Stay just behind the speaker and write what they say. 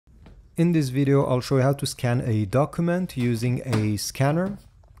In this video, I'll show you how to scan a document using a scanner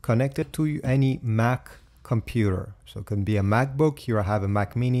connected to any Mac computer. So it can be a MacBook. Here I have a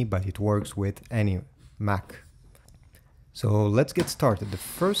Mac Mini, but it works with any Mac. So let's get started. The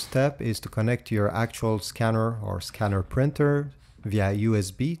first step is to connect your actual scanner or scanner printer via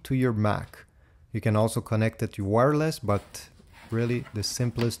USB to your Mac. You can also connect it to wireless, but really the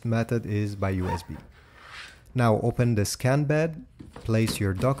simplest method is by USB. Now open the scan bed, place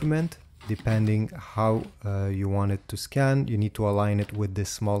your document. Depending how you want it to scan, you need to align it with this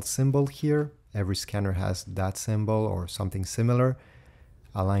small symbol here. Every scanner has that symbol or something similar.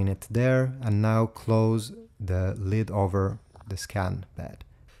 Align it there, and now close the lid over the scan bed.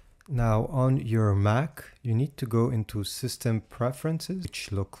 Now on your Mac, you need to go into System Preferences,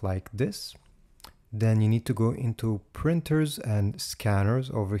 which look like this. Then you need to go into Printers and Scanners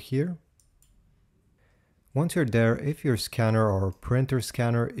over here. Once you're there, if your scanner or printer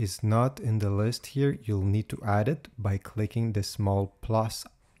scanner is not in the list here, you'll need to add it by clicking the small plus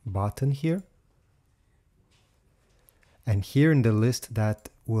button here. And here in the list that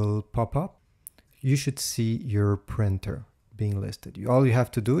will pop up, you should see your printer being listed. All you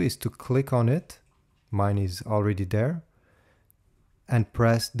have to do is to click on it. Mine is already there. And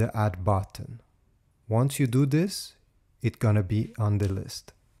press the add button. Once you do this, it's gonna be on the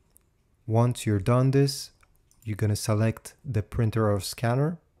list. Once you're done this, you're going to select the printer or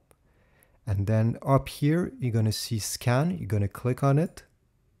scanner, and then up here you're going to see scan. You're going to click on it,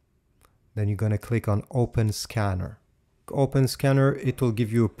 then you're going to click on open scanner. Open scanner, it will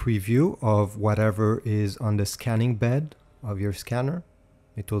give you a preview of whatever is on the scanning bed of your scanner.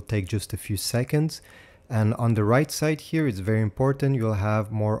 It will take just a few seconds, and on the right side here, it's very important, you'll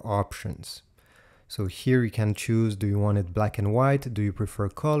have more options. So here you can choose, do you want it black and white? Do you prefer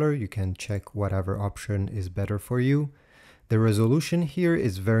color? You can check whatever option is better for you. The resolution here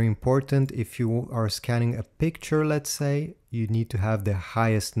is very important. If you are scanning a picture, let's say, you need to have the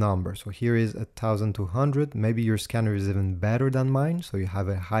highest number. So here is 1200. Maybe your scanner is even better than mine, so you have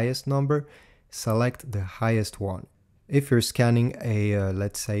a highest number. Select the highest one. If you're scanning a,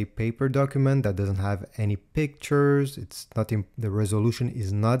 let's say, paper document that doesn't have any pictures, the resolution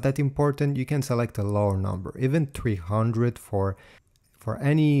is not that important, you can select a lower number. Even 300 for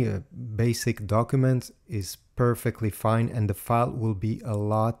any basic documents is perfectly fine, and the file will be a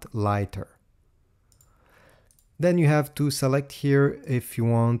lot lighter. Then you have to select here if you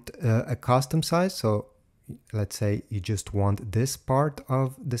want a custom size. So let's say you just want this part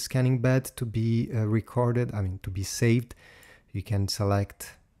of the scanning bed to be recorded, to be saved. You can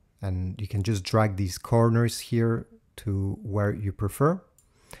select, and you can just drag these corners here to where you prefer.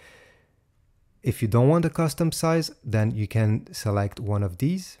 If you don't want a custom size, then you can select one of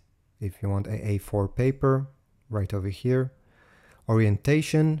these. If you want a A4 paper, right over here.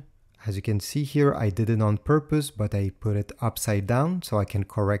 Orientation, as you can see here, I did it on purpose, but I put it upside down so I can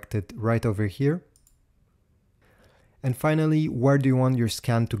correct it right over here. And finally, where do you want your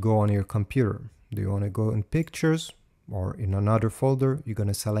scan to go on your computer? Do you want to go in pictures or in another folder? You're going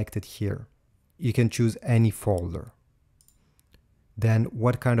to select it here. You can choose any folder. Then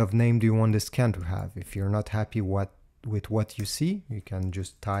what kind of name do you want the scan to have? If you're not happy with what you see, you can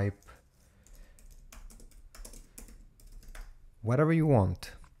just type whatever you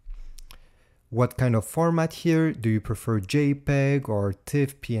want. What kind of format here? Do you prefer JPEG or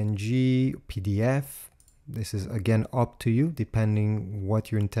TIFF, PNG, PDF? This is again up to you, depending what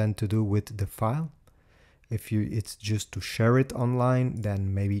you intend to do with the file. If it's just to share it online,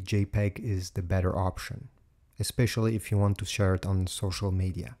 then maybe JPEG is the better option, especially if you want to share it on social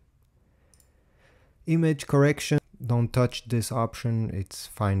media. Image correction, don't touch this option, it's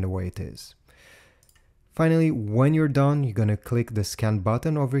fine the way it is. Finally, when you're done, you're gonna click the scan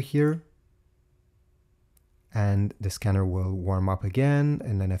button over here, and the scanner will warm up again,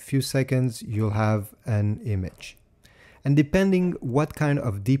 and in a few seconds you'll have an image. And depending what kind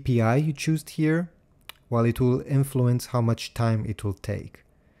of DPI you choose here, well, it will influence how much time it will take.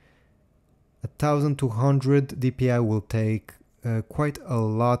 1200 DPI will take quite a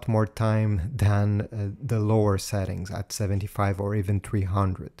lot more time than the lower settings at 75 or even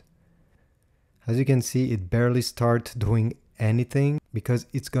 300. As you can see, it barely starts doing anything because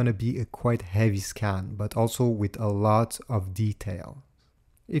it's going to be a quite heavy scan, but also with a lot of detail.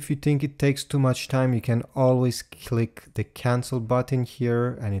 If you think it takes too much time, you can always click the cancel button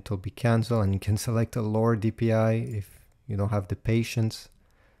here and it will be canceled, and you can select a lower DPI if you don't have the patience.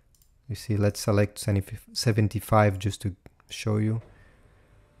 You see, let's select 75 just to show you.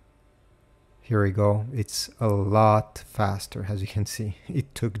 Here we go. It's a lot faster, as you can see.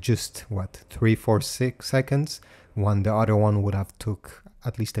 It took just, what, 3-4 seconds one. The other one would have took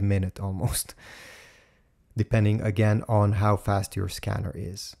at least a minute almost, depending again on how fast your scanner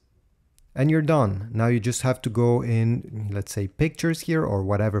is. And you're done. Now you just have to go in, let's say pictures here, or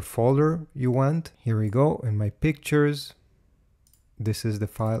whatever folder you want. Here we go in my pictures. This is the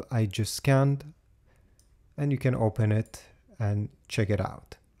file I just scanned, and you can open it and check it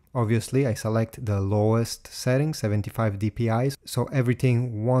out. Obviously, I select the lowest setting, 75 dpi, so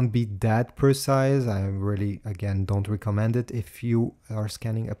everything won't be that precise. I really, again, don't recommend it if you are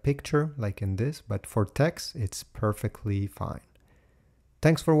scanning a picture like in this, but for text, it's perfectly fine.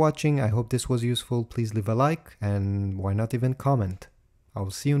 Thanks for watching. I hope this was useful. Please leave a like, and why not even comment. I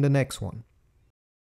will see you in the next one.